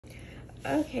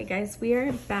Okay guys, we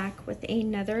are back with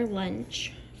another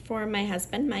lunch for my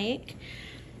husband Mike.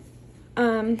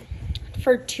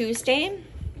 For Tuesday,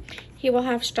 he will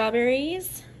have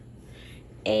strawberries,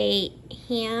 a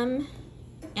ham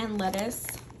and lettuce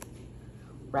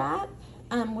wrap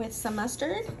with some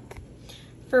mustard.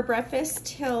 For breakfast,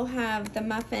 he'll have the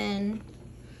muffin,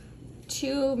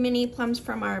 2 mini plums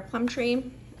from our plum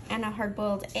tree, and a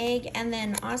hard-boiled egg. And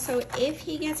then also, if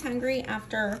he gets hungry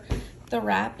after the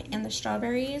wrap and the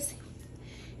strawberries,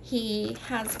 he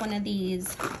has one of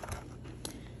these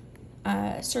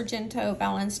Sargento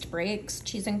balanced breaks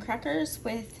cheese and crackers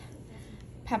with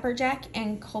pepper jack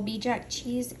and Colby Jack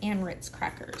cheese and Ritz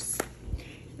crackers.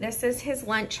 This is his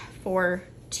lunch for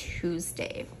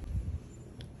Tuesday.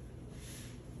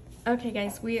 Okay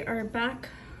guys, we are back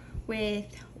with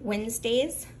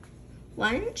Wednesday's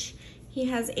lunch. He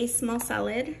has a small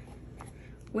salad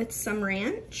with some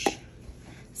ranch,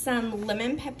 some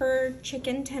lemon pepper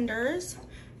chicken tenders.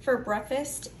 For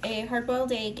breakfast, a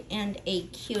hard-boiled egg and a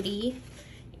cutie.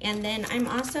 And then I'm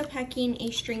also packing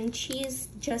a string cheese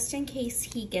just in case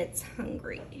he gets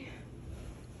hungry.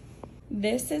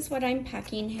 This is what I'm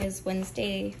packing his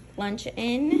Wednesday lunch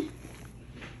in.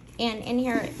 And in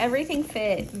here, everything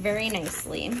fit very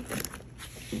nicely.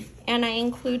 And I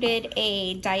included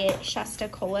a Diet Shasta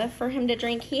Cola for him to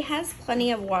drink. He has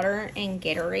plenty of water and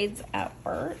Gatorades at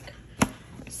work.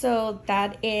 So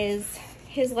that is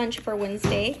his lunch for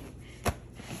Wednesday.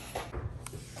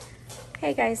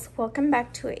 Hey guys, welcome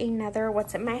back to another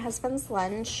What's in My Husband's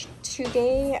Lunch.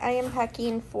 Today I am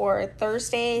packing for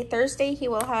Thursday. Thursday he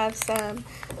will have some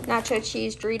nacho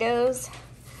cheese Doritos,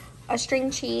 a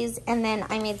string cheese, and then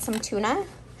I made some tuna.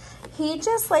 He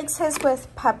just likes his with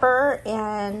pepper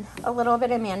and a little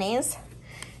bit of mayonnaise,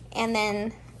 and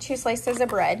then 2 slices of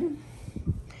bread.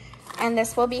 And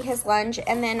this will be his lunch.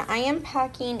 And then I am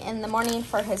packing in the morning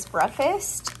for his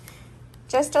breakfast,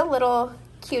 just a little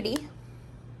cutie,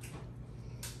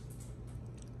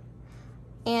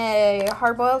 a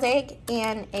hard-boiled egg,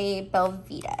 and a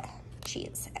Belvita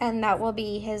cheese. And that will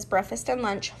be his breakfast and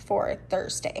lunch for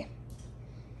Thursday.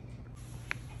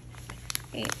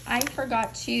 Okay, I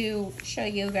forgot to show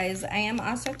you guys, I am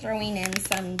also throwing in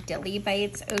some Dilly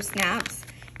Bites O-Snaps.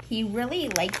 He really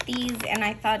liked these, and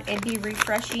I thought it'd be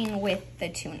refreshing with the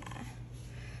tuna.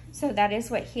 So that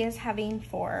is what he is having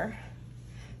for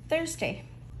Thursday.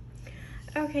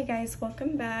 Okay guys,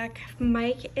 welcome back.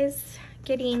 Mike is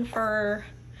getting for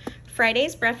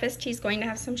Friday's breakfast, he's going to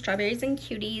have some strawberries and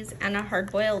cuties and a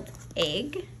hard-boiled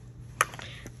egg.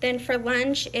 Then for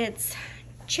lunch, it's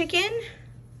chicken,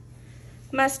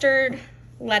 mustard,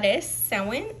 lettuce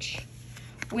sandwich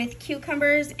with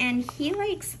cucumbers, and he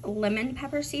likes lemon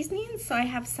pepper seasoning, so I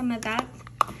have some of that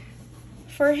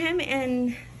for him.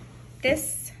 And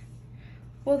this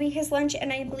will be his lunch,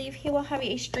 and I believe he will have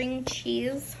a string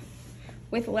cheese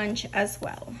with lunch as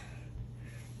well.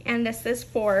 And this is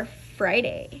for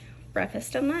Friday,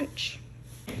 breakfast and lunch.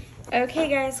 Okay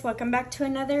guys, welcome back to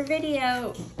another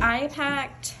video. I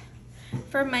packed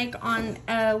for Mike on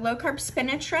a low-carb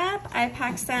spinach wrap. I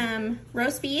packed some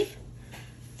roast beef.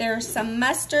 There's some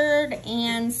mustard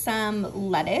and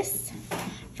some lettuce.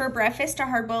 For breakfast, a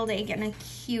hard-boiled egg and a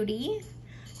cutie.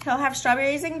 He'll have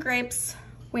strawberries and grapes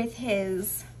with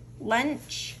his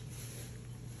lunch.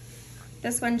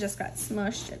 This one just got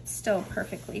smushed. It's still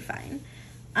perfectly fine.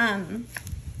 And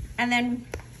then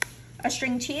a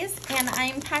string cheese. And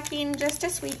I'm packing just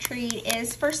a sweet treat. It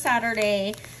is for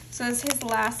Saturday, so it's his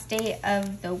last day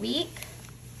of the week.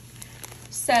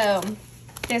 So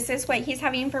this is what he's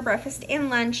having for breakfast and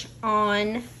lunch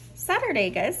on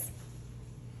Saturday, guys.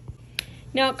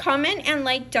 Now, comment and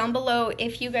like down below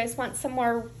if you guys want some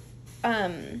more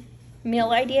meal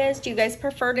ideas. Do you guys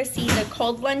prefer to see the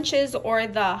cold lunches or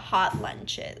the hot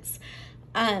lunches?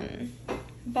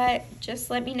 But just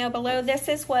let me know below. This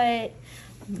is what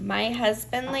my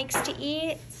husband likes to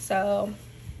eat. So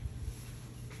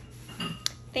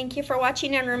thank you for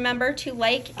watching, and remember to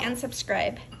like and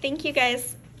subscribe. Thank you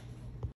guys.